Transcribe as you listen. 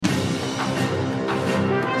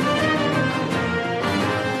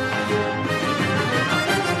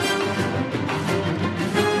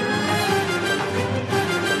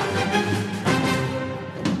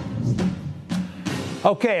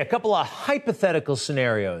Okay, a couple of hypothetical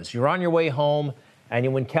scenarios. You're on your way home and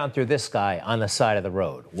you encounter this guy on the side of the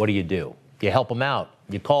road. What do? You help him out.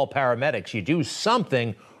 You call paramedics. You do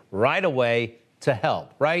something right away to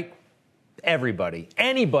help, right? Anybody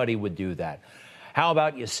would do that. How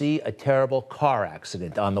about you see a terrible car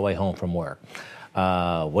accident on the way home from work?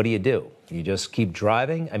 What do? You just keep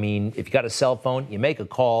driving? I mean, if you got a cell phone, you make a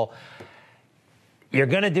call. You're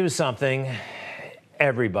going to do something.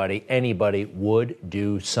 Anybody would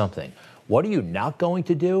do something. What are you not going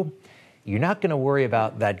to do? You're not going to worry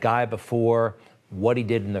about that guy before, what he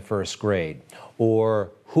did in the first grade, or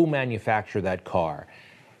who manufactured that car.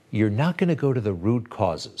 You're not going to go to the root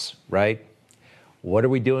causes, right? What are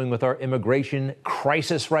we doing with our immigration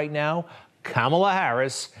crisis right now? Kamala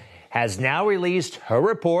Harris has now released her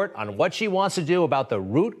report on what she wants to do about the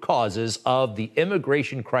root causes of the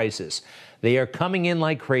immigration crisis. They are coming in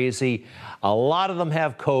like crazy. A lot of them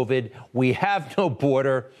have COVID. We have no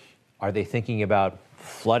border. Are they thinking about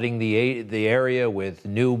flooding the area with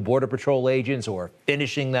new Border Patrol agents or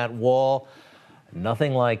finishing that wall?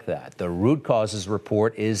 Nothing like that. The root causes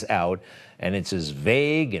report is out, and it's as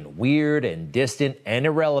vague and weird and distant and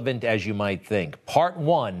irrelevant as you might think. Part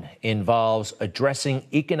 1 involves addressing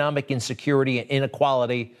economic insecurity and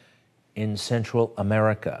inequality in Central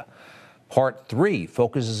America. Part 3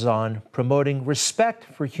 focuses on promoting respect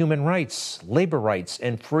for human rights, labor rights,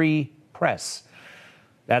 and free press.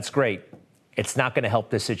 That's great. It's not going to help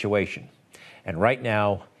this situation. And right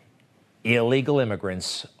now, illegal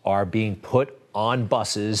immigrants are being put on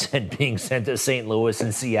buses and being sent to St. Louis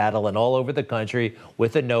and Seattle and all over the country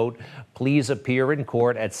with a note, please appear in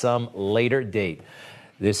court at some later date.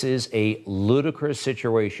 This is a ludicrous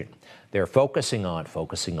situation. They're focusing on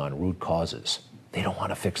root causes. They don't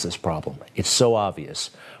want to fix this problem. It's so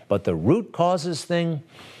obvious. But the root causes thing,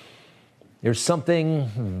 there's something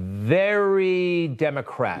very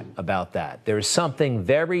Democrat about that. There's something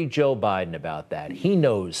very Joe Biden about that. He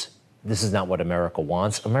knows this is not what America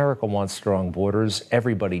wants. America wants strong borders.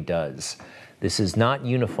 Everybody does. This is not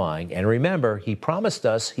unifying. And remember, he promised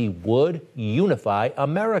us he would unify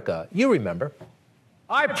America. You remember.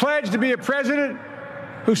 I pledge to be a president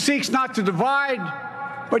who seeks not to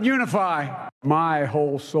divide, but unify. My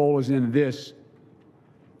whole soul is in this,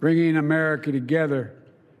 bringing America together,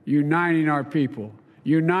 uniting our people,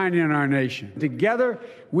 uniting our nation. Together,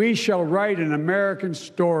 we shall write an American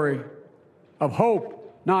story of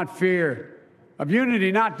hope, not fear, of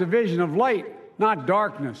unity, not division, of light, not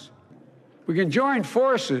darkness. We can join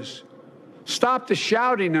forces, stop the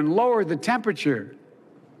shouting, and lower the temperature.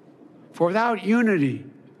 For without unity,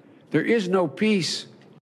 there is no peace.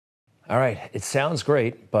 All right, it sounds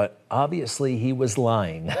great, but obviously he was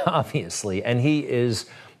lying, obviously. And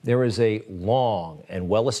there is a long and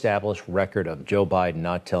well-established record of Joe Biden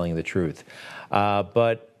not telling the truth.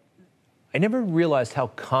 But I never realized how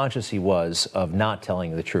conscious he was of not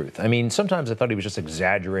telling the truth. I mean, sometimes I thought he was just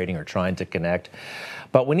exaggerating or trying to connect.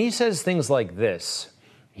 But when he says things like this,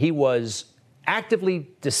 he was actively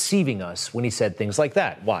deceiving us when he said things like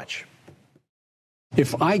that. Watch.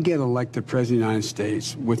 If I get elected president of the United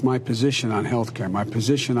States with my position on health care, my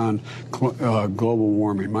position on global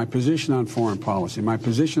warming, my position on foreign policy, my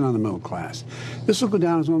position on the middle class, this will go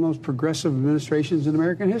down as one of the most progressive administrations in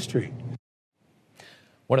American history.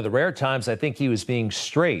 One of the rare times I think he was being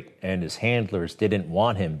straight, and his handlers didn't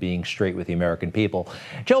want him being straight with the American people.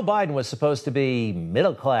 Joe Biden was supposed to be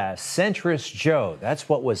middle class, centrist Joe. That's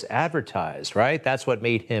what was advertised, right? That's what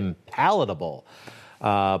made him palatable.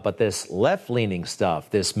 But this left-leaning stuff,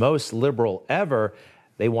 this most liberal ever,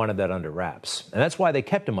 they wanted that under wraps. And that's why they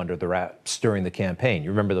kept him under the wraps during the campaign. You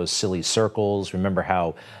remember those silly circles? Remember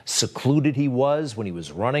how secluded he was when he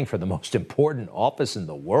was running for the most important office in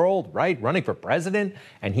the world, right? Running for president.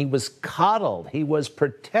 And he was coddled. He was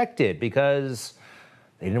protected because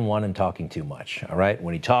they didn't want him talking too much, all right?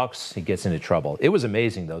 When he talks, he gets into trouble. It was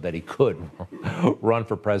amazing, though, that he could run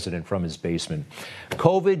for president from his basement.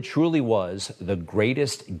 COVID truly was the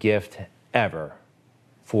greatest gift ever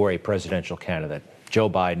for a presidential candidate. Joe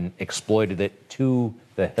Biden exploited it to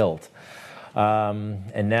the hilt.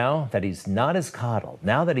 And now that he's not as coddled,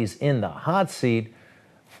 now that he's in the hot seat,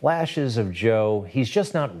 flashes of Joe, he's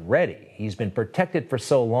just not ready. He's been protected for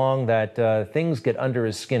so long that things get under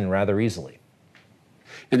his skin rather easily.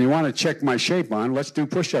 And you want to check my shape on, let's do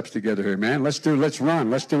push-ups together here, man. Let's run.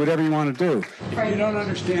 Let's do whatever you want to do. You don't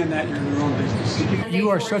understand that. You're in your own business. You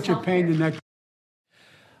are such a pain in the neck.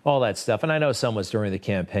 All that stuff. And I know some was during the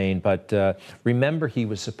campaign, but remember, he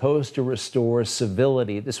was supposed to restore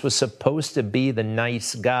civility. This was supposed to be the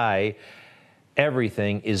nice guy.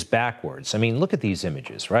 Everything is backwards. I mean, look at these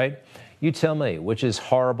images, right? You tell me, which is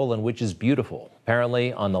horrible and which is beautiful?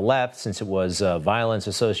 Apparently, on the left, since it was violence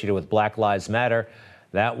associated with Black Lives Matter,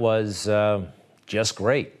 that was just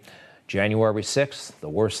great. January 6th, the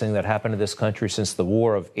worst thing that happened to this country since the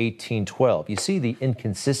War of 1812. You see the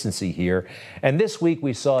inconsistency here. And this week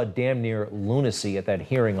we saw damn near lunacy at that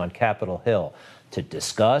hearing on Capitol Hill to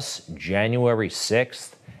discuss January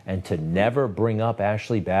 6th and to never bring up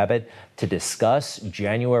Ashley Babbitt, to discuss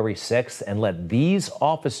January 6th and let these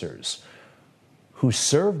officers who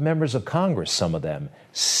serve members of Congress, some of them,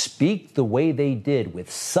 speak the way they did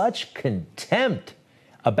with such contempt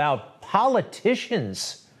about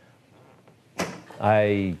politicians.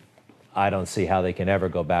 I don't see how they can ever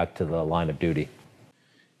go back to the line of duty.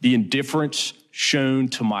 The indifference shown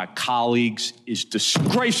to my colleagues is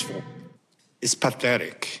disgraceful. It's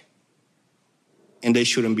pathetic. And they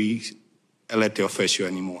shouldn't be elected official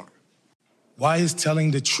anymore. Why is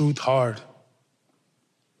telling the truth hard?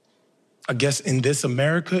 I guess in this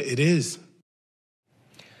America, it is.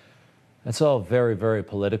 That's all very, very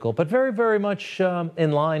political, but very, very much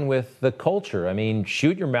in line with the culture. I mean,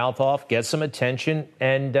 shoot your mouth off, get some attention,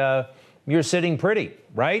 and you're sitting pretty,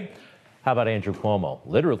 right? How about Andrew Cuomo?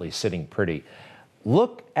 Literally sitting pretty.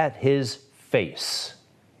 Look at his face.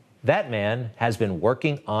 That man has been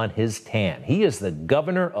working on his tan. He is the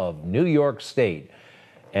governor of New York State,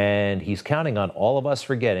 and he's counting on all of us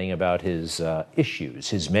forgetting about his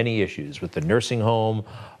issues, his many issues with the nursing home,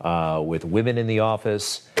 with women in the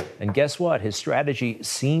office. And guess what? His strategy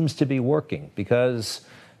seems to be working because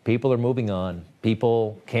people are moving on.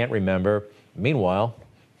 People can't remember. Meanwhile,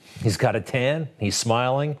 he's got a tan, he's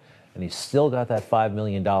smiling, and he's still got that $5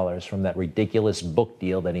 million from that ridiculous book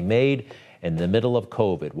deal that he made in the middle of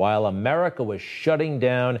COVID. While America was shutting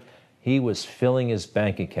down, he was filling his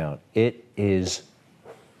bank account. It is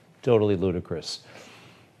totally ludicrous.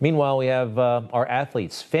 Meanwhile, we have our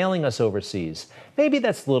athletes failing us overseas. Maybe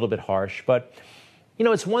that's a little bit harsh, but you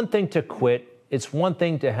know, it's one thing to quit. It's one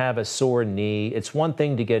thing to have a sore knee. It's one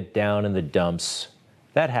thing to get down in the dumps.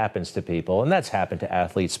 That happens to people, and that's happened to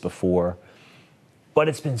athletes before. But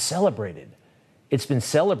it's been celebrated. It's been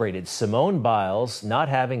celebrated. Simone Biles not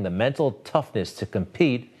having the mental toughness to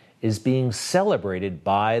compete is being celebrated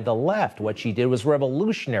by the left. What she did was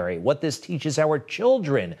revolutionary. What this teaches our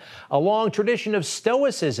children, a long tradition of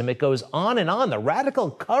stoicism. It goes on and on. The radical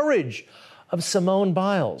courage of Simone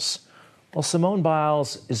Biles. Well, Simone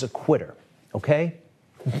Biles is a quitter, okay?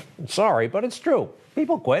 Sorry, but it's true.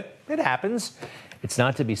 People quit. It happens. It's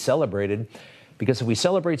not to be celebrated because if we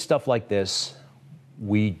celebrate stuff like this,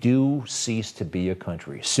 we do cease to be a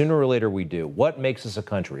country. Sooner or later, we do. What makes us a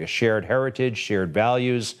country? A shared heritage, shared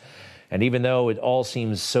values. And even though it all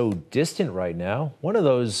seems so distant right now,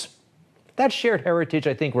 that shared heritage,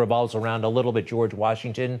 I think, revolves around a little bit George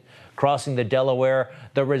Washington, crossing the Delaware,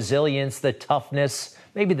 the resilience, the toughness.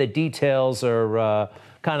 Maybe the details are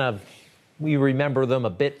we remember them a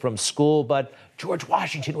bit from school, but George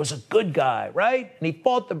Washington was a good guy, right? And he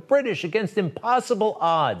fought the British against impossible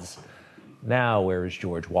odds. Now, where is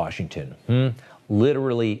George Washington?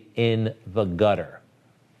 Literally in the gutter,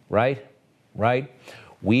 right? Right?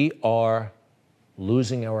 We are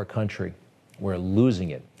losing our country. We're losing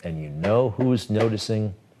it. And you know who's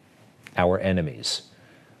noticing? Our enemies.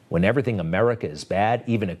 When everything America is bad,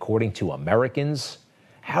 even according to Americans,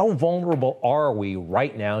 how vulnerable are we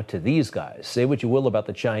right now to these guys? Say what you will about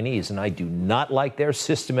the Chinese, and I do not like their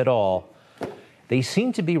system at all. They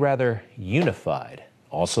seem to be rather unified,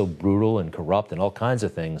 also brutal and corrupt and all kinds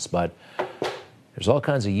of things, but there's all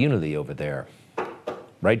kinds of unity over there.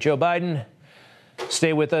 Right, Joe Biden?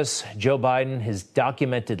 Stay with us. Joe Biden, his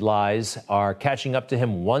documented lies are catching up to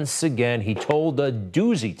him once again. He told a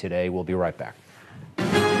doozy today. We'll be right back.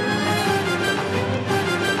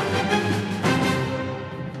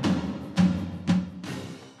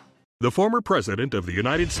 The former president of the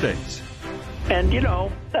United States. And, you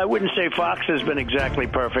know, I wouldn't say Fox has been exactly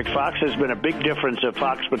perfect. Fox has been a big difference of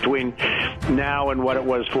Fox between now and what it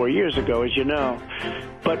was 4 years ago, as you know.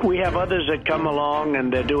 But we have others that come along,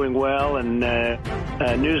 and they're doing well, and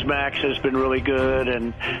Newsmax has been really good,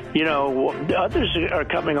 and, you know, others are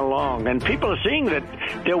coming along, and people are seeing that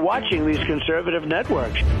they're watching these conservative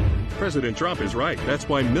networks. President Trump is right. That's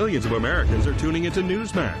why millions of Americans are tuning into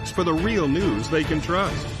Newsmax for the real news they can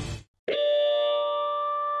trust.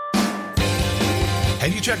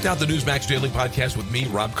 Have you checked out the Newsmax Daily Podcast with me,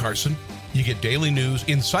 Rob Carson? You get daily news,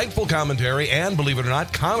 insightful commentary, and, believe it or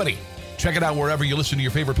not, comedy. Check it out wherever you listen to your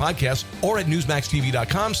favorite podcasts or at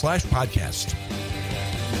newsmaxtv.com/podcast.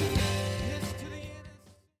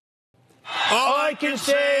 All I can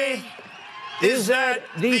say is that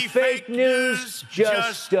the fake news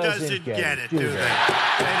just doesn't get it, do they?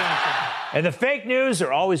 They don't. And the fake news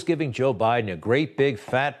are always giving Joe Biden a great big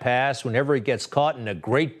fat pass whenever he gets caught in a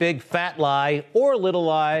great big fat lie or a little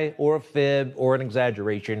lie or a fib or an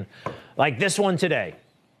exaggeration like this one today.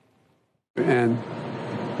 And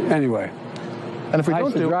anyway, and if we I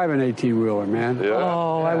don't used to drive an 18-wheeler, man. Yeah.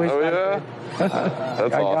 Oh, I wish yeah.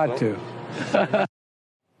 That's I awesome. got to.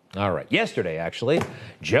 All right. Yesterday, actually,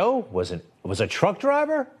 Joe was a truck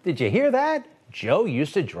driver. Did you hear that? Joe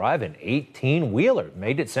used to drive an 18-wheeler.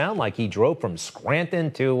 Made it sound like he drove from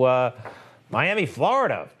Scranton to Miami,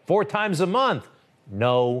 Florida, 4 times a month.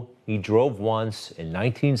 No, he drove once in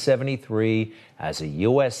 1973 as a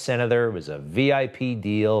U.S. Senator. It was a VIP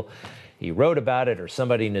deal. He wrote about it, or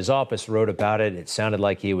somebody in his office wrote about it. It sounded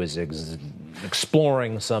like he was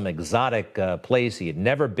exploring some exotic place. He had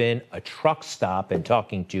never been, a truck stop, and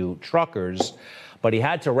talking to truckers. But he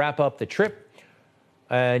had to wrap up the trip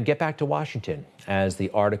and get back to Washington. As the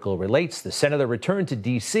article relates, the senator returned to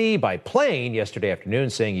D.C. by plane yesterday afternoon,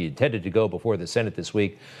 saying he intended to go before the Senate this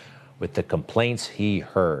week with the complaints he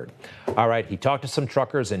heard. All right, he talked to some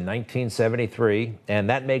truckers in 1973, and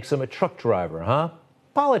that makes him a truck driver, huh?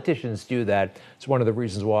 Politicians do that. It's one of the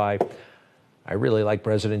reasons why I really like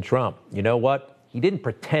President Trump. You know what? He didn't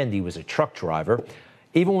pretend he was a truck driver,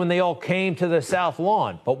 even when they all came to the South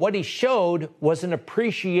Lawn. But what he showed was an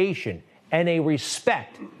appreciation and a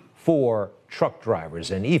respect for truck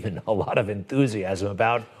drivers, and even a lot of enthusiasm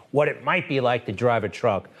about what it might be like to drive a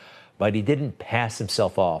truck. But he didn't pass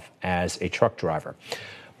himself off as a truck driver.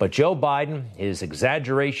 But Joe Biden, his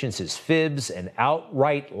exaggerations, his fibs, and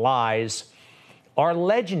outright lies are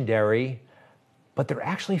legendary, but they're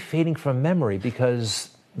actually fading from memory because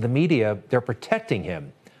the media, they're protecting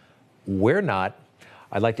him. We're not.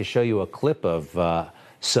 I'd like to show you a clip of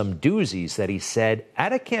some doozies that he said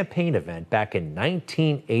at a campaign event back in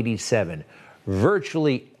 1987.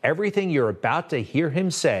 Virtually everything you're about to hear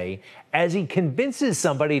him say as he convinces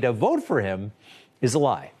somebody to vote for him is a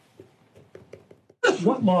lie.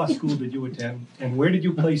 What law school did you attend, and where did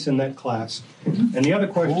you place in that class? And the other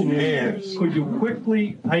question is, could you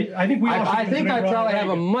quickly, I think I probably have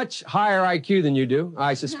a much higher IQ than you do,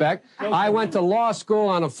 I suspect. I went to law school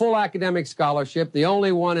on a full academic scholarship, the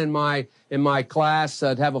only one in my class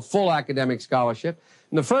to have a full academic scholarship.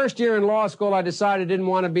 In the first year in law school, I decided I didn't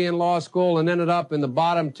want to be in law school and ended up in the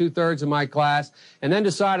bottom 2/3 of my class, and then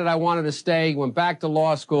decided I wanted to stay, went back to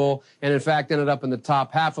law school, and in fact ended up in the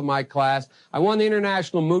top half of my class. I won the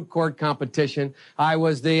international moot court competition. I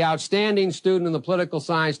was the outstanding student in the political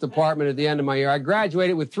science department at the end of my year. I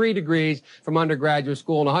graduated with 3 degrees from undergraduate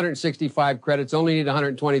school and 165 credits, only need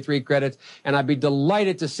 123 credits, and I'd be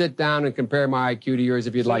delighted to sit down and compare my IQ to yours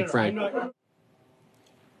if you'd like, Frank.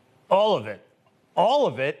 All of it. All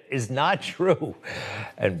of it is not true.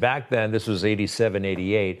 And back then, this was 87,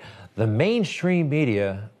 88, the mainstream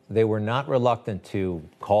media, they were not reluctant to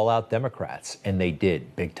call out Democrats, and they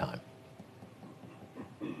did, big time.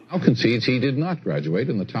 Now concedes he did not graduate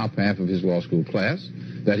in the top half of his law school class,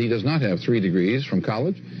 that he does not have 3 degrees from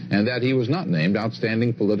college, and that he was not named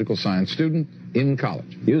outstanding political science student in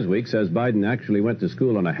college. Newsweek says Biden actually went to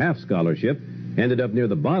school on a half scholarship, ended up near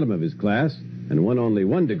the bottom of his class, and won only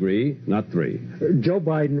 1 degree, not 3. Joe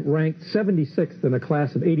Biden ranked 76th in a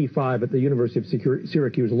class of 85 at the University of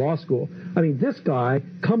Syracuse Law School. I mean, this guy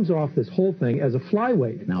comes off this whole thing as a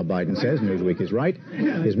flyweight. Now Biden says Newsweek is right.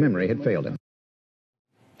 His memory had failed him.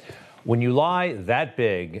 When you lie that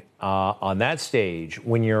big on that stage,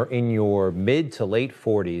 when you're in your mid to late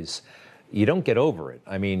 40s, you don't get over it.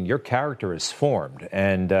 I mean, your character is formed.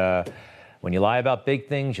 And when you lie about big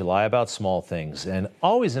things, you lie about small things, and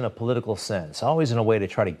always in a political sense, always in a way to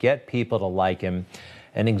try to get people to like him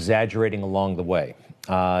and exaggerating along the way.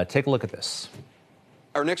 Take a look at this.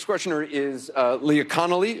 Our next questioner is Leah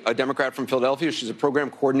Connolly, a Democrat from Philadelphia. She's a program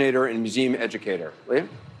coordinator and museum educator. Leah?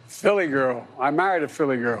 Philly girl. I married a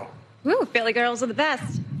Philly girl. Ooh, Philly girls are the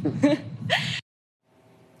best.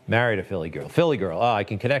 Married a Philly girl. Philly girl. Oh, I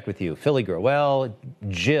can connect with you. Philly girl. Well,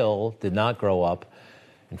 Jill did not grow up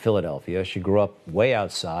in Philadelphia. She grew up way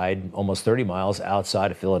outside, almost 30 miles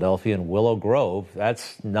outside of Philadelphia in Willow Grove.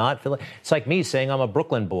 That's not Philly. It's like me saying I'm a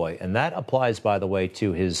Brooklyn boy. And that applies, by the way,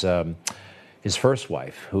 to his first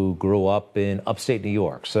wife, who grew up in upstate New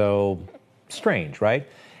York. So strange, right?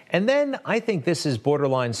 And then I think this is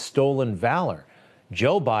borderline stolen valor.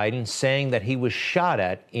 Joe Biden saying that he was shot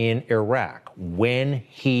at in Iraq when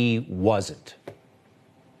he wasn't.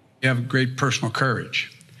 You have great personal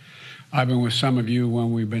courage. I've been with some of you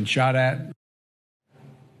when we've been shot at.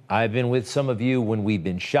 I've been with some of you when we've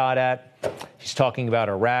been shot at. He's talking about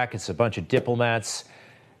Iraq. It's a bunch of diplomats.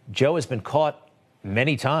 Joe has been caught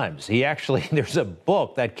Many times. There's a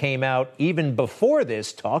book that came out even before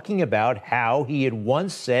this talking about how he had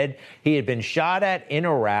once said he had been shot at in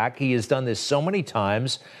Iraq. He has done this so many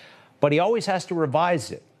times, but he always has to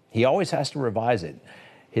revise it.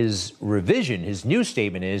 His revision, his new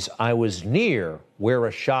statement is, I was near where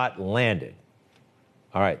a shot landed.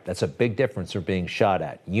 All right, that's a big difference from being shot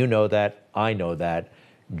at. You know that. I know that.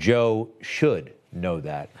 Joe should know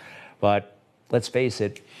that. But let's face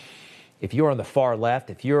it, if you're on the far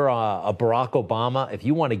left, if you're a Barack Obama, if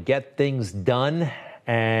you want to get things done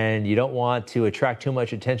and you don't want to attract too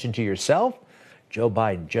much attention to yourself, Joe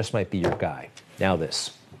Biden just might be your guy. Now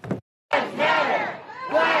this. Black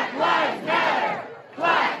lives matter!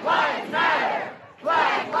 Black lives matter!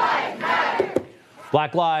 Black lives matter!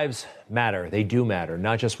 Black lives matter. They do matter.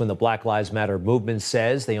 Not just when the Black Lives Matter movement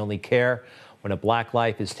says they only care when a black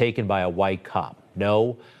life is taken by a white cop.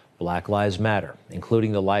 No, Black lives matter,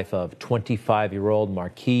 including the life of 25-year-old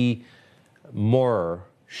Marquis Moorer,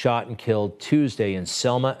 shot and killed Tuesday in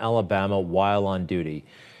Selma, Alabama, while on duty.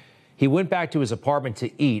 He went back to his apartment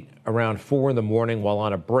to eat around 4 in the morning while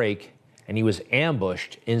on a break, and he was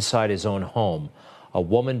ambushed inside his own home. A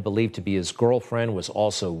woman believed to be his girlfriend was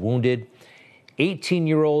also wounded.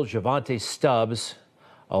 18-year-old Javante Stubbs,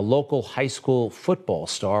 a local high school football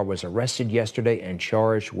star, was arrested yesterday and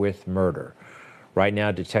charged with murder. Right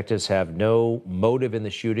now, detectives have no motive in the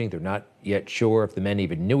shooting. They're not yet sure if the men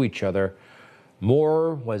even knew each other.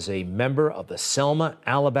 Moore was a member of the Selma,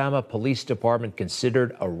 Alabama Police Department,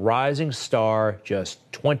 considered a rising star, just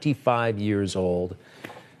 25 years old,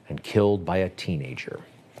 and killed by a teenager.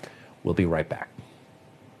 We'll be right back.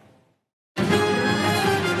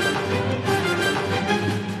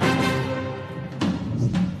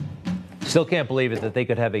 Still can't believe it that they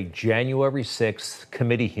could have a January 6th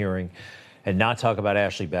committee hearing and not talk about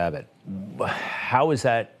Ashley Babbitt. How is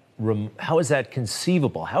that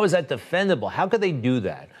conceivable? How is that defendable? How could they do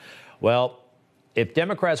that? Well, if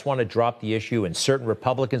Democrats want to drop the issue and certain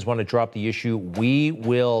Republicans want to drop the issue, we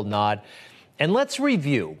will not. And let's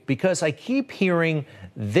review, because I keep hearing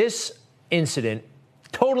this incident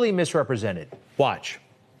totally misrepresented. Watch.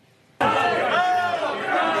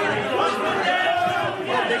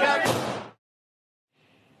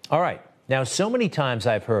 All right. Now, so many times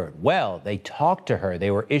I've heard, well, they talked to her.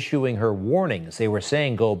 They were issuing her warnings. They were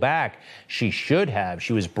saying, go back. She should have.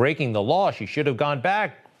 She was breaking the law. She should have gone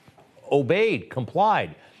back, obeyed,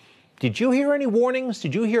 complied. Did you hear any warnings?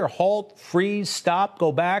 Did you hear halt, freeze, stop,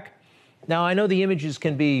 go back? Now, I know the images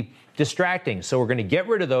can be distracting, so we're going to get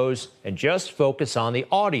rid of those and just focus on the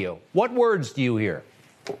audio. What words do you hear?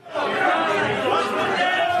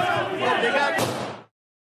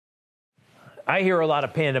 I hear a lot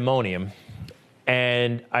of pandemonium,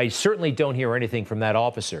 and I certainly don't hear anything from that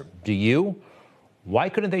officer. Do you? Why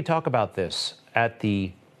couldn't they talk about this at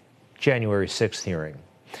the January 6th hearing?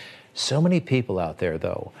 So many people out there,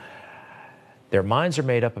 though, their minds are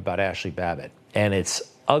made up about Ashley Babbitt, and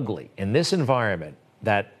it's ugly in this environment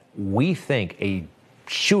that we think a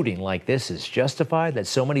shooting like this is justified, that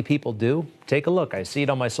so many people do. Take a look. I see it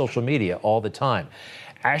on my social media all the time.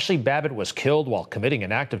 Ashley Babbitt was killed while committing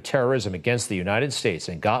an act of terrorism against the United States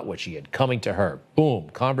and got what she had coming to her.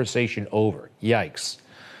 Boom, conversation over. Yikes.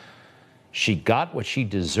 She got what she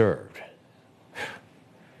deserved.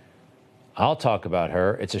 I'll talk about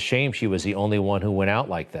her. It's a shame she was the only one who went out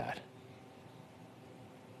like that.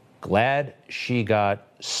 Glad she got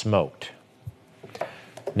smoked.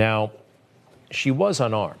 Now, she was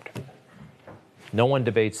unarmed. No one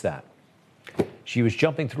debates that. She was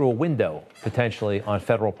jumping through a window, potentially, on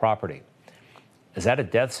federal property. Is that a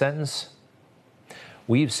death sentence?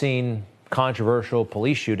 We've seen controversial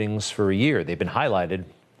police shootings for a year. They've been highlighted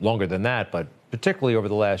longer than that, but particularly over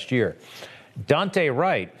the last year. Dante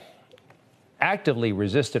Wright actively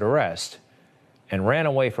resisted arrest and ran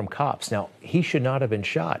away from cops. Now, he should not have been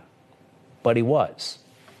shot, but he was.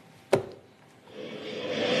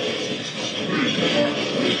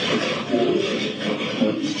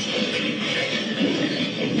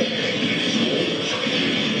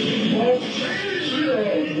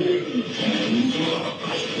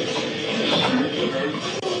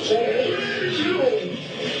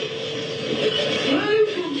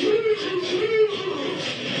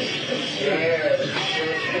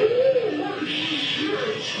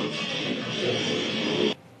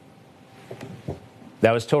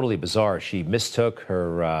 That was totally bizarre. She mistook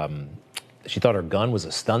her, she thought her gun was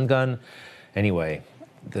a stun gun. Anyway,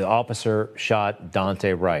 the officer shot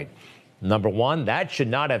Dante Wright. Number one, that should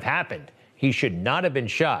not have happened. He should not have been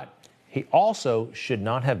shot. He also should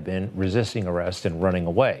not have been resisting arrest and running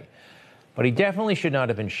away. But he definitely should not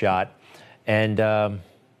have been shot. And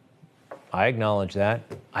I acknowledge that.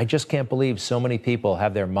 I just can't believe so many people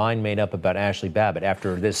have their mind made up about Ashley Babbitt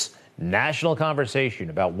after this national conversation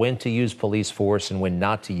about when to use police force and when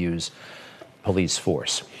not to use police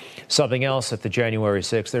force. Something else at the January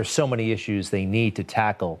 6th, there's so many issues they need to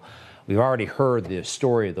tackle. We've already heard the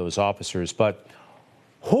story of those officers, but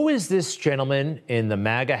who is this gentleman in the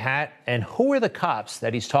MAGA hat, and who are the cops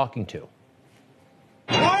that he's talking to?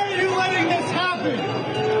 Why are you letting this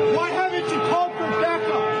happen? Why haven't you called for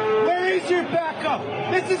backup? Where is your backup?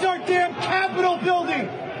 This is our damn Capitol building,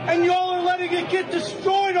 and y'all are letting it get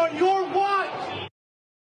destroyed on your watch.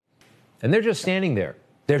 And they're just standing there.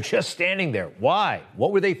 They're just standing there. Why?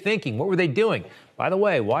 What were they thinking? What were they doing? By the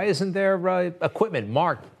way, why isn't there equipment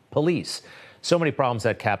marked police? So many problems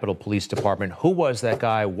at Capitol Police Department. Who was that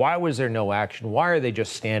guy? Why was there no action? Why are they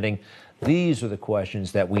just standing? These are the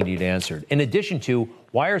questions that we need answered. In addition to,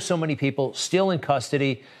 why are so many people still in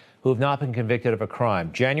custody who have not been convicted of a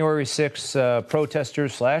crime? January 6th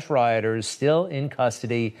protesters / rioters still in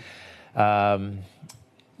custody,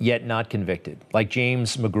 yet not convicted. Like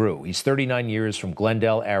James McGrew. He's 39 years from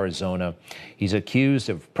Glendale, Arizona. He's accused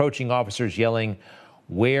of approaching officers yelling,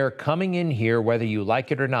 "We're coming in here whether you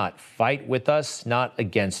like it or not. Fight with us, not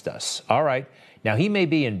against us." All right. Now, he may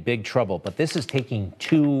be in big trouble, but this is taking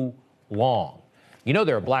too long. You know,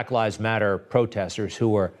 there are Black Lives Matter protesters who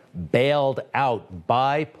were bailed out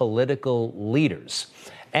by political leaders.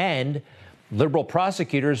 And liberal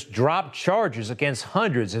prosecutors dropped charges against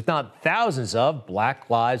hundreds, if not thousands, of Black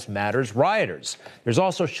Lives Matters rioters. There's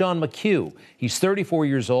also Sean McHugh. He's 34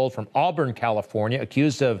 years old from Auburn, California,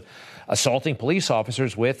 accused of assaulting police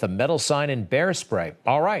officers with a metal sign and bear spray.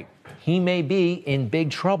 All right, he may be in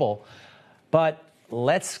big trouble, but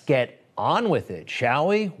let's get on with it, shall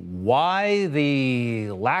we? Why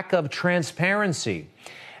the lack of transparency?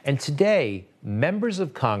 And today, members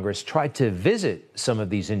of Congress tried to visit some of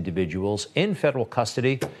these individuals in federal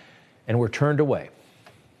custody and were turned away.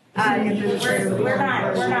 We're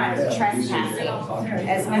not trespassing.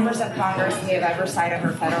 As members of Congress, we have oversight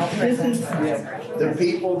over federal prisons. The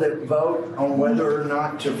people that vote on whether or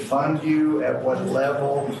not to fund you at what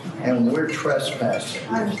level, and we're trespassing.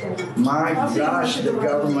 My gosh, the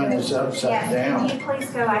government is upside down. Can you please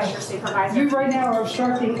go ask your supervisor? You right now are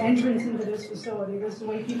obstructing entrance into this facility. This is the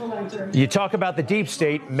way people enter. You talk about the deep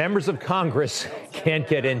state. Members of Congress can't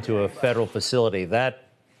get into a federal facility. That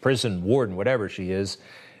prison warden, whatever she is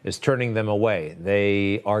turning them away.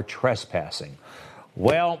 They are trespassing.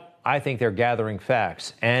 Well, I think they're gathering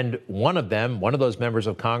facts. And one of those members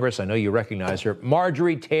of Congress, I know you recognize her,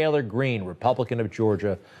 Marjorie Taylor Greene, Republican of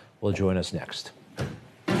Georgia, will join us next.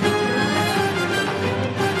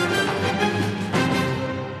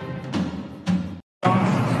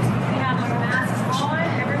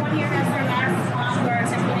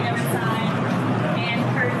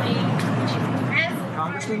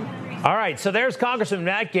 All right, so there's Congressman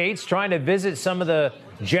Matt Gaetz trying to visit some of the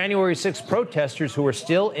January 6th protesters who are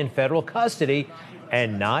still in federal custody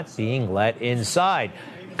and not being let inside.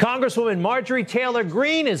 Congresswoman Marjorie Taylor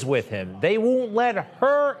Greene is with him. They won't let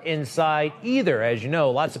her inside either. As you know,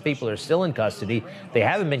 lots of people are still in custody. They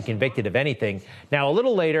haven't been convicted of anything. Now, a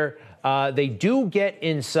little later, they do get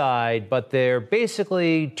inside, but they're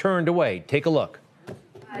basically turned away. Take a look.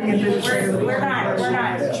 We're not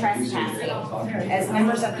trespassing. As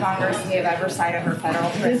members of Congress, we have oversight over federal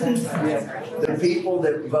prisons. The people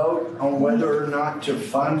that vote on whether or not to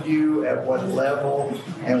fund you at what level,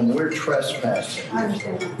 and we're trespassing.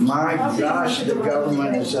 My gosh, the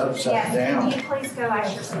government is upside down. Can you please go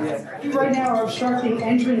ask your supervisor? You right now are obstructing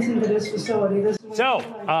entrance into this facility. So,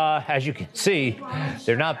 as you can see,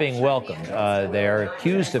 they're not being welcomed. They're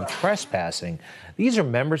accused of trespassing. These are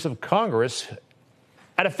members of Congress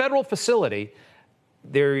at a federal facility.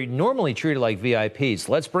 They're normally treated like VIPs.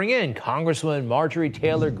 Let's bring in Congresswoman Marjorie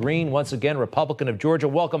Taylor Greene, once again, Republican of Georgia.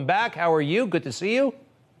 Welcome back. How are you? Good to see you.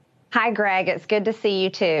 Hi, Greg. It's good to see you,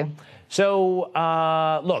 too. So,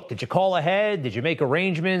 look, did you call ahead? Did you make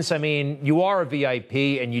arrangements? I mean, you are a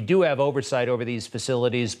VIP and you do have oversight over these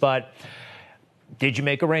facilities, but did you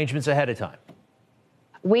make arrangements ahead of time?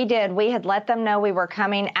 We did. We had let them know we were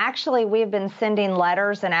coming. Actually, we've been sending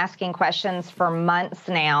letters and asking questions for months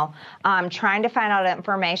now, trying to find out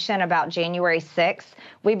information about January 6th.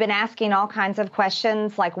 We've been asking all kinds of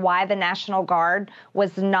questions, like why the National Guard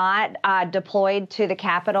was not deployed to the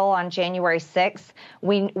Capitol on January 6th.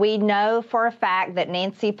 We know for a fact that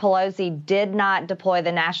Nancy Pelosi did not deploy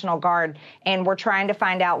the National Guard, and we're trying to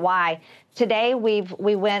find out why. Today, we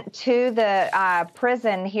went to the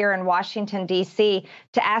prison here in Washington, D.C.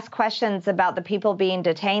 to ask questions about the people being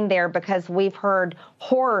detained there because we've heard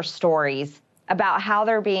horror stories about how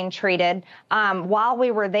they're being treated. While we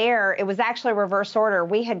were there, it was actually reverse order.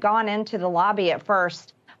 We had gone into the lobby at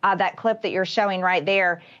first, that clip that you're showing right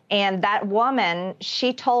there. And that woman,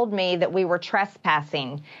 she told me that we were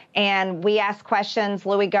trespassing. And we asked questions,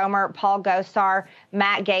 Louis Gohmert, Paul Gosar,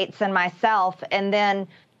 Matt Gaetz, and myself. And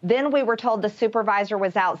then we were told the supervisor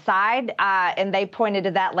was outside, and they pointed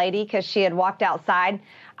to that lady because she had walked outside.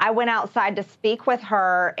 I went outside to speak with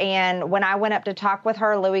her, and when I went up to talk with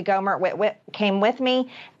her, Louis Gohmert came with me,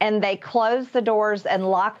 and they closed the doors and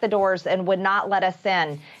locked the doors and would not let us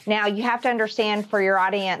in. Now, you have to understand, for your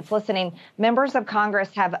audience listening, members of Congress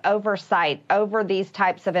have oversight over these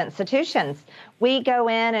types of institutions. We go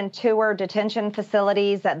in and tour detention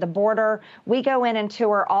facilities at the border. We go in and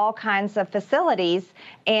tour all kinds of facilities,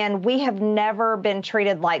 and we have never been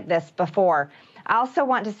treated like this before. I also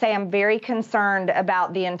want to say I'm very concerned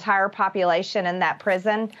about the entire population in that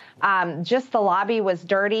prison. Just the lobby was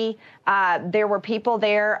dirty. There were people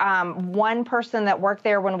there. One person that worked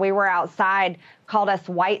there when we were outside called us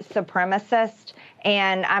white supremacists.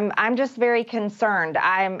 And I'm just very concerned.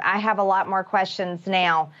 I have a lot more questions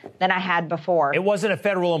now than I had before. It wasn't a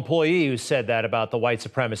federal employee who said that about the white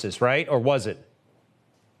supremacists, right? Or was it?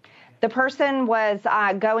 The person was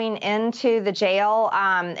going into the jail,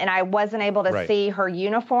 and I wasn't able to see her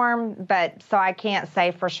uniform, but so I can't say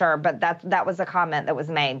for sure. But that was a comment that was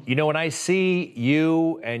made. You know, when I see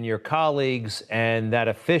you and your colleagues and that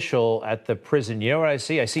official at the prison, you know what I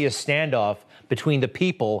see? I see a standoff between the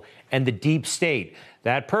people and the deep state.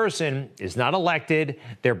 That person is not elected.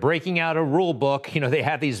 They're breaking out a rule book. You know, they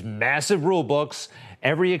have these massive rule books.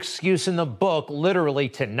 Every excuse in the book, literally,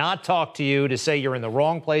 to not talk to you, to say you're in the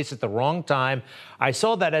wrong place at the wrong time. I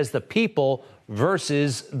saw that as the people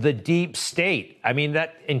versus the deep state. I mean,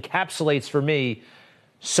 that encapsulates for me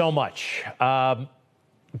so much. Do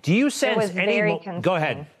you sense any... Go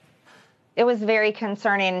ahead. It was very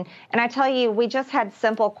concerning. And I tell you, we just had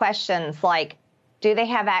simple questions like, do they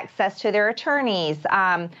have access to their attorneys?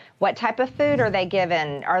 What type of food are they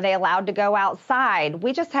given? Are they allowed to go outside?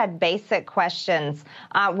 We just had basic questions.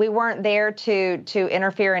 We weren't there to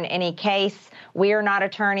interfere in any case. We are not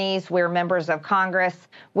attorneys. We're members of Congress.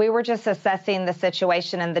 We were just assessing the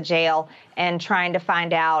situation in the jail and trying to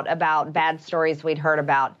find out about bad stories we'd heard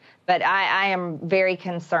about. But I am very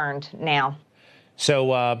concerned now.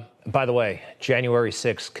 So, by the way, January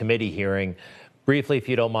 6th committee hearing. Briefly, if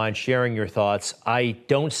you don't mind sharing your thoughts, I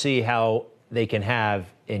don't see how they can have,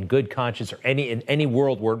 in good conscience or in any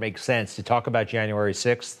world where it makes sense, to talk about January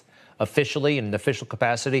 6th officially in an official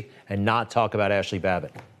capacity and not talk about Ashley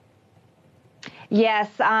Babbitt. Yes,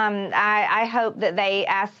 I hope that they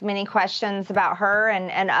ask many questions about her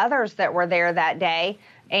and others that were there that day.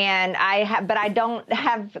 But I don't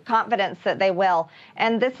have confidence that they will.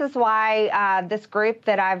 And this is why this group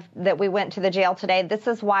that we went to the jail today, this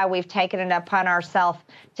is why we've taken it upon ourselves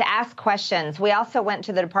to ask questions. We also went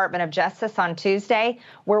to the Department of Justice on Tuesday,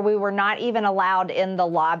 where we were not even allowed in the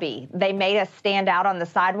lobby. They made us stand out on the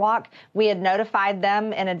sidewalk. We had notified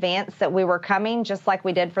them in advance that we were coming, just like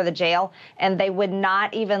we did for the jail, and they would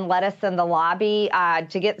not even let us in the lobby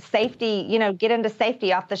to get safety, get into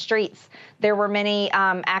safety off the streets. There were many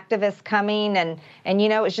activists coming, and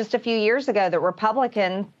it was just a few years ago that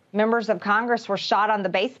Republican members of Congress were shot on the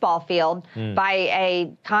baseball field by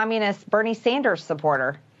a communist Bernie Sanders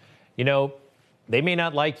supporter. They may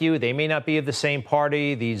not like you. They may not be of the same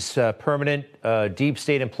party, these permanent deep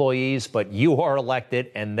state employees, but you are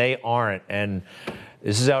elected and they aren't. And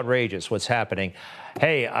this is outrageous what's happening.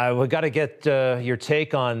 Hey, we've got to get your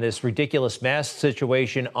take on this ridiculous mask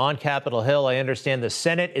situation on Capitol Hill. I understand the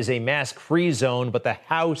Senate is a mask-free zone, but the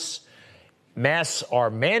House masks are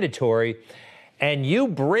mandatory. And you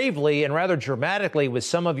bravely and rather dramatically, with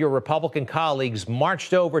some of your Republican colleagues,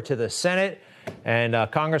 marched over to the Senate. And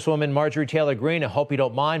Congresswoman Marjorie Taylor Greene, I hope you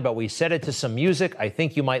don't mind, but we set it to some music. I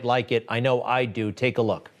think you might like it. I know I do. Take a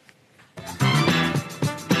look.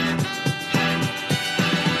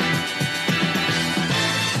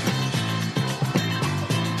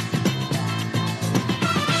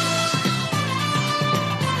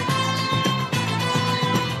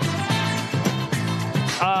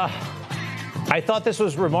 I thought this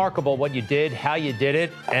was remarkable, what you did, how you did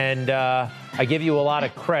it, and I give you a lot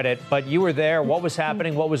of credit, but you were there. What was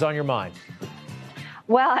happening? What was on your mind?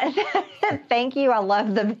 Well, thank you. I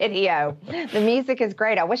love the video. The music is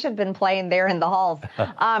great. I wish I'd been playing there in the halls.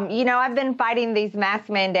 I've been fighting these mask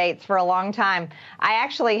mandates for a long time. I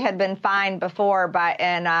actually had been fined before by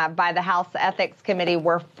the House Ethics Committee,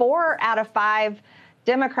 where 4 out of 5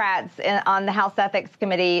 Democrats on the House Ethics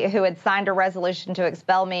Committee who had signed a resolution to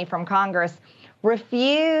expel me from Congress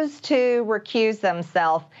refused to recuse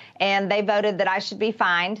themselves, and they voted that I should be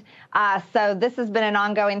fined. So this has been an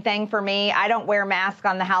ongoing thing for me. I don't wear a mask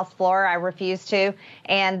on the House floor. I refuse to.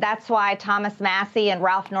 And that's why Thomas Massie and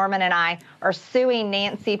Ralph Norman and I are suing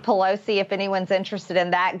Nancy Pelosi. If anyone's interested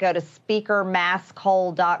in that, go to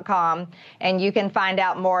speakermaskhole.com and you can find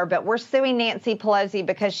out more. But we're suing Nancy Pelosi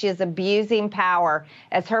because she is abusing power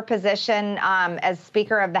as her position as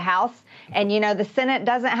Speaker of the House. And, you know, the Senate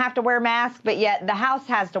doesn't have to wear masks, but yet the House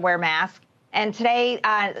has to wear masks. And today,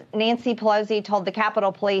 Nancy Pelosi told the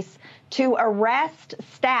Capitol Police to arrest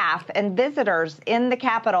staff and visitors in the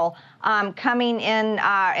Capitol coming in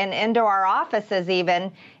and into our offices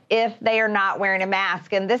even if they are not wearing a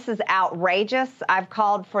mask. And this is outrageous. I've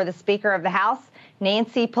called for the Speaker of the House,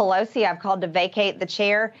 Nancy Pelosi. I've called to vacate the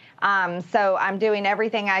chair. So I'm doing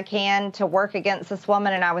everything I can to work against this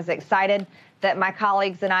woman, and I was excited that my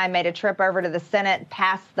colleagues and I made a trip over to the Senate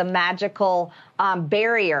past the magical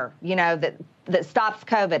barrier, you know, that stops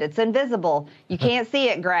COVID. It's invisible. You can't see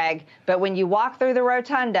it, Greg. But when you walk through the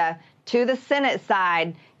rotunda to the Senate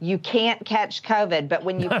side, you can't catch COVID. But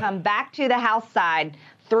when you come back to the House side,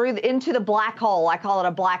 into the black hole, I call it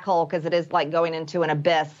a black hole because it is like going into an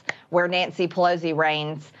abyss where Nancy Pelosi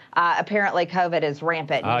reigns. Apparently, COVID is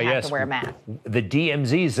rampant. You have to wear a mask. The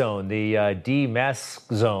DMZ zone, the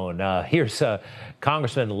D-mask zone. Here's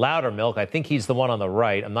Congressman Loudermilk. I think he's the one on the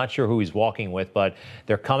right. I'm not sure who he's walking with, but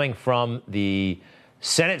they're coming from the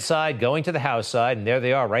Senate side, going to the House side, and there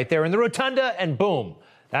they are, right there in the rotunda, and boom.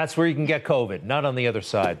 That's where you can get COVID, not on the other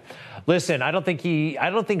side. Listen, I don't think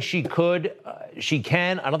she could. She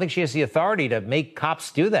can. I don't think she has the authority to make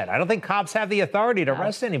cops do that. I don't think cops have the authority to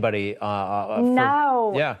arrest anybody.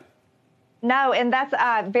 No. Yeah. No, and that's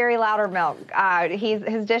Barry Loudermilk.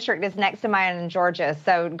 His district is next to mine in Georgia,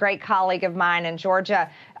 so great colleague of mine in Georgia.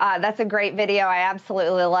 That's a great video. I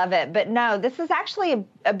absolutely love it. But no, this is actually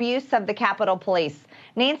abuse of the Capitol Police.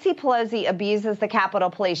 Nancy Pelosi abuses the Capitol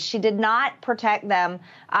Police. She did not protect them.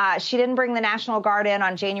 She didn't bring the National Guard in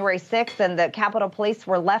on January 6th, and the Capitol Police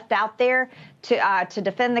were left out there to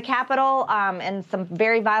defend the Capitol in some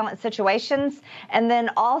very violent situations. And then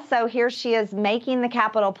also here she is making the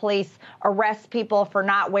Capitol Police arrest people for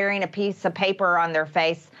not wearing a piece of paper on their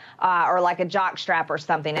face or like a jock strap or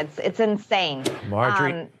something. It's insane.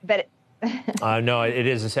 Marjorie. No, it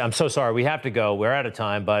is. I'm so sorry. We have to go. We're out of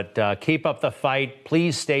time, but keep up the fight.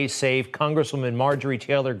 Please stay safe. Congresswoman Marjorie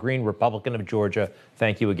Taylor Greene, Republican of Georgia,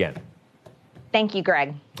 thank you again. Thank you,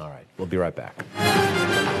 Greg. All right. We'll be right back.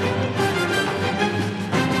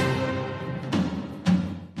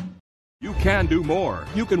 You can do more.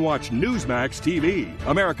 You can watch Newsmax TV,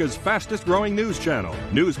 America's fastest growing news channel.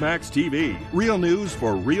 Newsmax TV, real news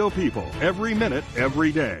for real people, every minute,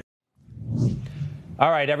 every day. All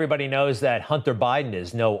right, everybody knows that Hunter Biden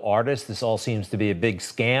is no artist. This all seems to be a big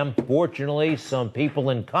scam. Fortunately, some people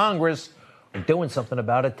in Congress are doing something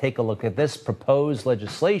about it. Take a look at this proposed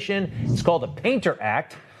legislation. It's called the Painter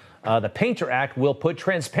Act. The Painter Act will put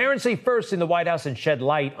transparency first in the White House and shed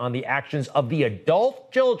light on the actions of the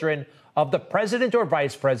adult children of the president or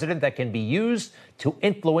vice president that can be used to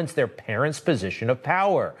influence their parents' position of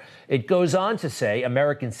power. It goes on to say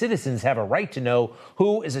American citizens have a right to know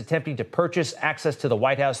who is attempting to purchase access to the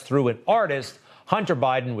White House through an artist, Hunter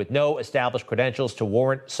Biden, with no established credentials to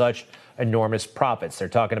warrant such enormous profits. They're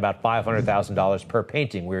talking about $500,000 per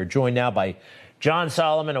painting. We're joined now by John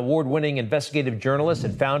Solomon, award-winning investigative journalist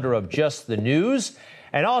and founder of Just the News,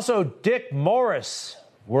 and also Dick Morris,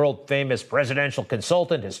 world-famous presidential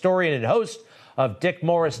consultant, historian, and host of Dick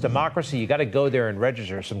Morris Democracy. You got to go there and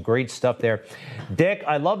register. Some great stuff there. Dick,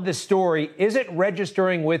 I love this story. Is it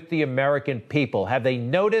registering with the American people? Have they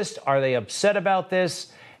noticed? Are they upset about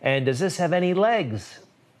this? And does this have any legs?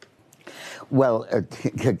 Well,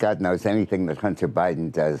 God knows anything that Hunter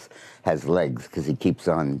Biden does has legs because he keeps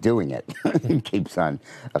on doing it. He keeps on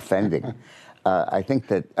offending. I think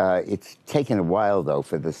that it's taken a while, though,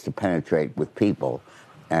 for this to penetrate with people.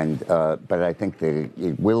 But I think that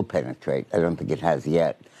it will penetrate. I don't think it has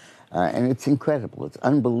yet. And it's incredible. It's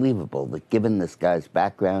unbelievable that given this guy's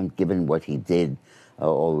background, given what he did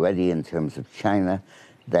already in terms of China,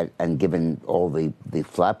 and given all the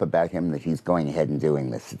flap about him, that he's going ahead and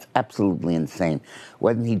doing this. It's absolutely insane.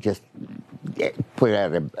 Why didn't he just put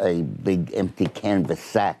out a big empty canvas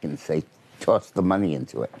sack and say, toss the money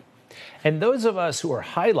into it? And those of us who are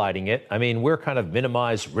highlighting it, I mean, we're kind of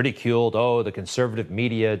minimized, ridiculed, the conservative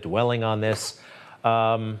media dwelling on this.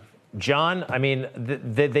 John, I mean,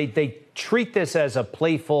 they treat this as a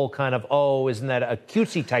playful kind of, isn't that a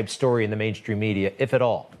cutesy type story in the mainstream media, if at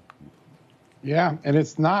all? Yeah, and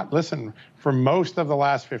it's not. Listen, for most of the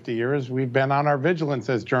last 50 years, we've been on our vigilance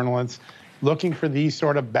as journalists looking for these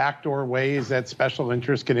sort of backdoor ways that special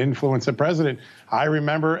interests can influence the president. I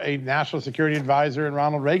remember a national security advisor in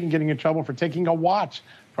Ronald Reagan getting in trouble for taking a watch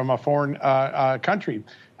from a foreign country.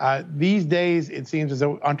 These days, it seems as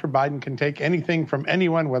though Hunter Biden can take anything from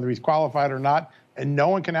anyone, whether he's qualified or not, and no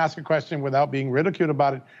one can ask a question without being ridiculed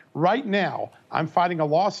about it. Right now, I'm fighting a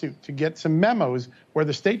lawsuit to get some memos where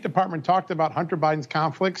the State Department talked about Hunter Biden's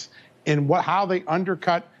conflicts and how they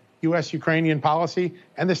undercut U.S.-Ukrainian policy,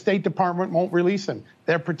 and the State Department won't release them.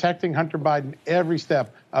 They're protecting Hunter Biden every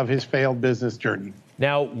step of his failed business journey.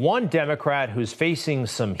 Now, one Democrat who's facing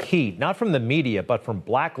some heat, not from the media, but from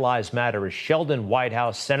Black Lives Matter, is Sheldon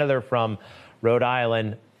Whitehouse, senator from Rhode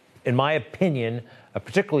Island. In my opinion, a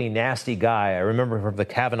particularly nasty guy. I remember from the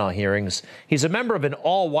Kavanaugh hearings. He's a member of an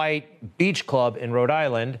all-white beach club in Rhode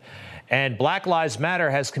Island, and Black Lives Matter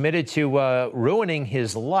has committed to ruining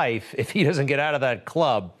his life if he doesn't get out of that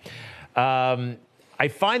club. I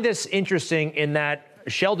find this interesting in that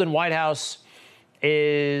Sheldon Whitehouse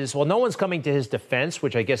is, well, no one's coming to his defense,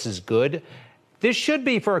 which I guess is good. This should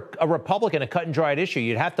be, for a Republican, a cut and dried issue.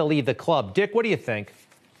 You'd have to leave the club. Dick, what do you think?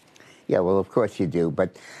 Yeah, well, of course you do.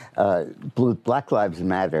 But Black Lives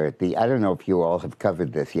Matter, I don't know if you all have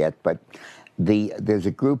covered this yet, but there's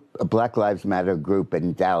a Black Lives Matter group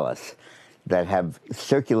in Dallas that have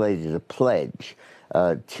circulated a pledge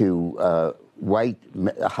to white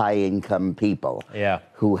high-income people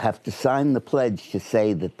who have to sign the pledge to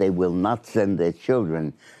say that they will not send their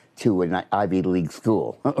children to an Ivy League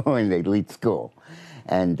school or an elite school,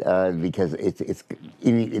 and because it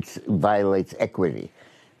violates equity.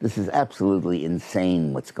 This is absolutely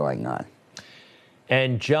insane what's going on.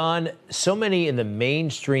 And John, so many in the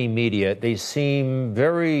mainstream media, they seem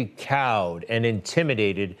very cowed and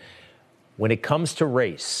intimidated when it comes to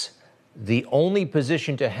race. The only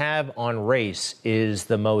position to have on race is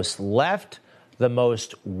the most left, the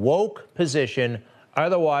most woke position.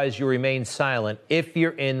 Otherwise, you remain silent if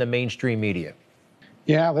you're in the mainstream media.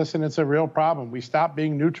 Yeah, listen, it's a real problem. We stopped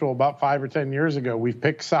being neutral about 5 or 10 years ago. We've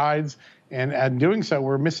picked sides, and doing so,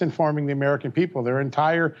 we're misinforming the American people. There are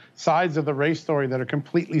entire sides of the race story that are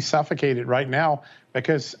completely suffocated right now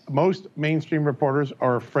because most mainstream reporters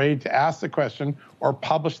are afraid to ask the question or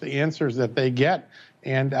publish the answers that they get.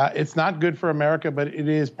 And it's not good for America, but it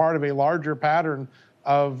is part of a larger pattern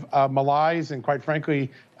of malaise and, quite frankly,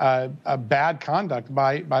 bad conduct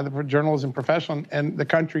by the journalism profession, and the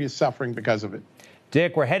country is suffering because of it.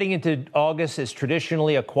 Dick, we're heading into August. It's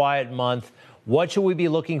traditionally a quiet month. What should we be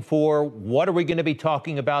looking for? What are we going to be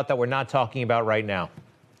talking about that we're not talking about right now?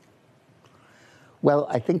 Well,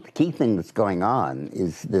 I think the key thing that's going on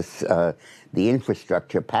is this, the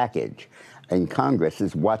infrastructure package in Congress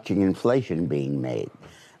is watching inflation being made.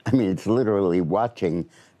 I mean, it's literally watching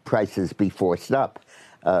prices be forced up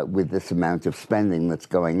with this amount of spending that's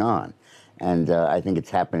going on. And I think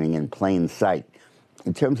it's happening in plain sight.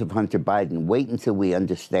 In terms of Hunter Biden, wait until we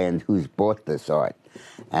understand who's bought this art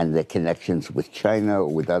and the connections with China or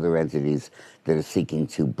with other entities that are seeking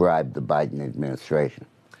to bribe the Biden administration.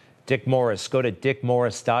 Dick Morris, go to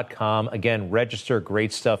dickmorris.com. Again, register,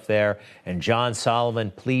 great stuff there. And John Solomon,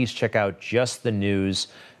 please check out Just the News.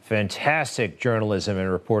 Fantastic journalism and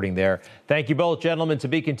reporting there. Thank you both, gentlemen. To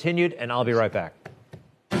be continued, and I'll be right back.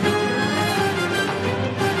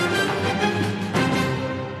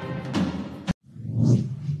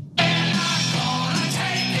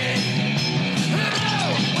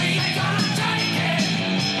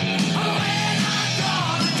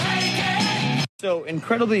 So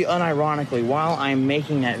incredibly unironically, while I'm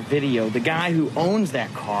making that video, the guy who owns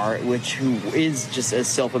that car, who is just a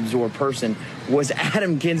self-absorbed person, was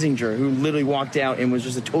Adam Kinzinger, who literally walked out and was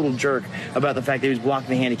just a total jerk about the fact that he was blocking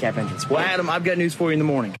the handicap entrance. Well, Adam, I've got news for you in the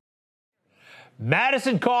morning.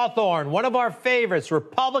 Madison Cawthorn, one of our favorites,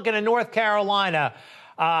 Republican in North Carolina,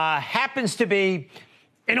 happens to be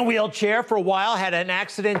in a wheelchair for a while, had an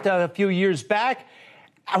accident a few years back.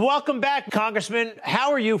 Welcome back, Congressman.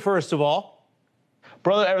 How are you, first of all?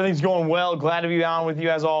 Brother, everything's going well. Glad to be on with you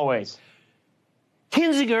as always.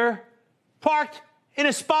 Kinzinger parked in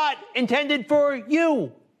a spot intended for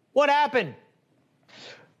you. What happened?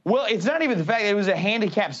 Well, it's not even the fact that it was a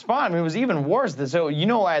handicapped spot. I mean, it was even worse. So, you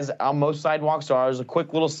know, as most sidewalks are, there's a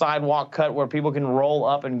quick little sidewalk cut where people can roll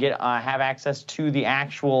up and have access to the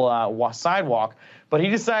actual sidewalk. But he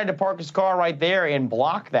decided to park his car right there and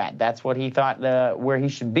block that. That's what he thought where he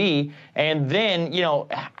should be. And then, you know,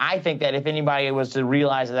 I think that if anybody was to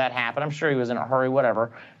realize that happened, I'm sure he was in a hurry,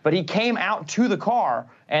 whatever. But he came out to the car,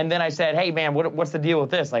 and then I said, hey, man, what's the deal with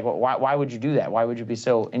this? Like, why would you do that? Why would you be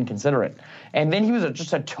so inconsiderate? And then he was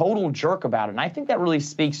just a total jerk about it. And I think that really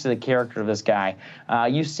speaks to the character of this guy.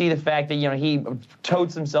 You see the fact that, you know, he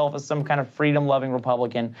totes himself as some kind of freedom-loving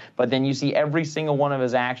Republican, but then you see every single one of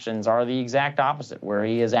his actions are the exact opposite, where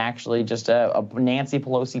he is actually just a Nancy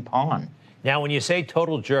Pelosi pawn. Now, when you say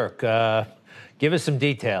total jerk, give us some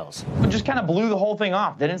details. Just kind of blew the whole thing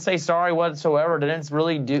off. Didn't say sorry whatsoever. Didn't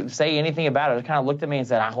really say anything about it. Just kind of looked at me and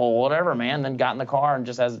said, "Oh, whatever, man." Then got in the car and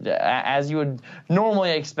just as you would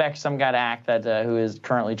normally expect some guy to act that who is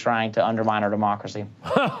currently trying to undermine our democracy.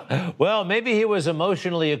 Well, maybe he was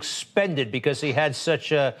emotionally expended because he had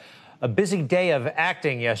such a busy day of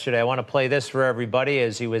acting yesterday. I want to play this for everybody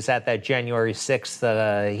as he was at that January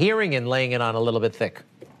 6th hearing and laying it on a little bit thick.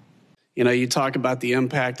 You know, you talk about the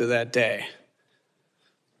impact of that day.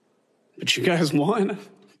 But you guys won.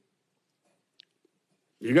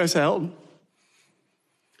 You guys held.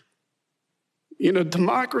 You know,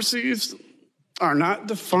 democracies are not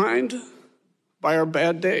defined by our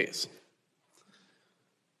bad days.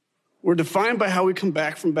 We're defined by how we come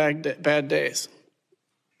back from bad days,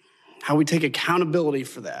 how we take accountability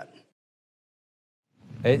for that.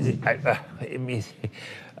 It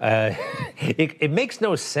makes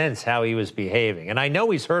no sense how he was behaving. And I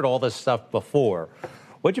know he's heard all this stuff before.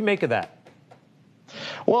 What'd you make of that?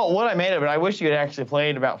 Well, what I made of it, I wish you had actually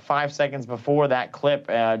played about 5 seconds before that clip,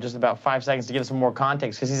 just about 5 seconds to give some more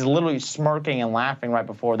context, because he's literally smirking and laughing right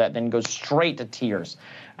before that, then goes straight to tears.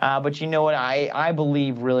 But you know what? I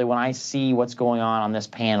believe, really, when I see what's going on this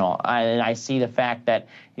panel, I see the fact that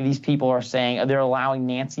these people are saying they're allowing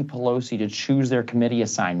Nancy Pelosi to choose their committee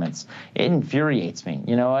assignments. It infuriates me.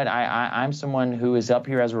 You know what? I'm someone who is up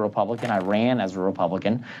here as a Republican. I ran as a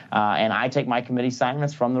Republican, and I take my committee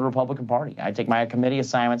assignments from the Republican Party. I take my committee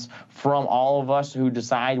assignments from all of us who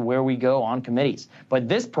decide where we go on committees. But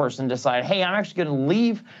this person decided, hey, I'm actually going to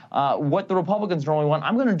leave what the Republicans normally want.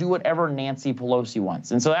 I'm going to do whatever Nancy Pelosi wants.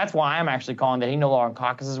 And so that's why I'm actually calling that he no longer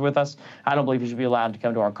caucuses with us. I don't believe he should be allowed to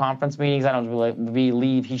come to our conference meetings. I don't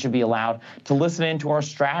believe he should be allowed to listen into our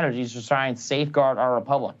strategies to try and safeguard our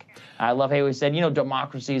republic. I love how he said, you know,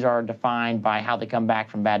 democracies are defined by how they come back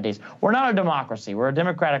from bad days. We're not a democracy. We're a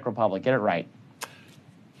democratic republic. Get it right.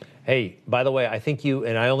 Hey, by the way, I think you,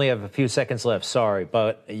 and I only have a few seconds left, sorry,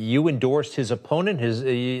 but you endorsed his opponent,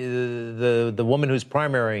 the woman who's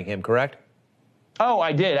primarying him, correct? Oh,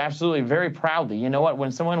 I did, absolutely, very proudly. You know what?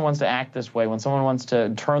 When someone wants to act this way, when someone wants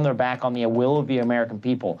to turn their back on the will of the American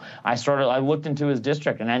people, I looked into his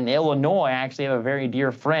district, and in Illinois, I actually have a very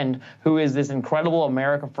dear friend who is this incredible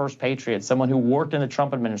America First patriot, someone who worked in the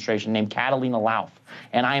Trump administration named Catalina Lauf,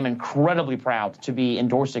 and I am incredibly proud to be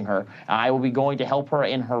endorsing her. I will be going to help her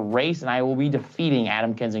in her race, and I will be defeating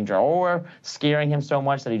Adam Kinzinger, or scaring him so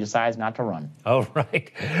much that he decides not to run. All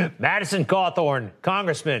right. Madison Cawthorn,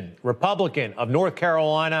 Congressman, Republican of North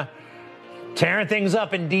Carolina, tearing things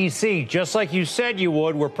up in D.C., just like you said you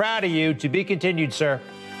would. We're proud of you. To be continued, sir.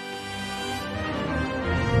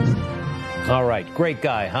 All right. Great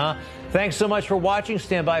guy, huh? Thanks so much for watching.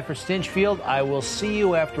 Stand by for Stinchfield. I will see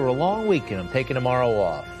you after a long weekend. I'm taking tomorrow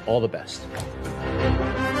off. All the best.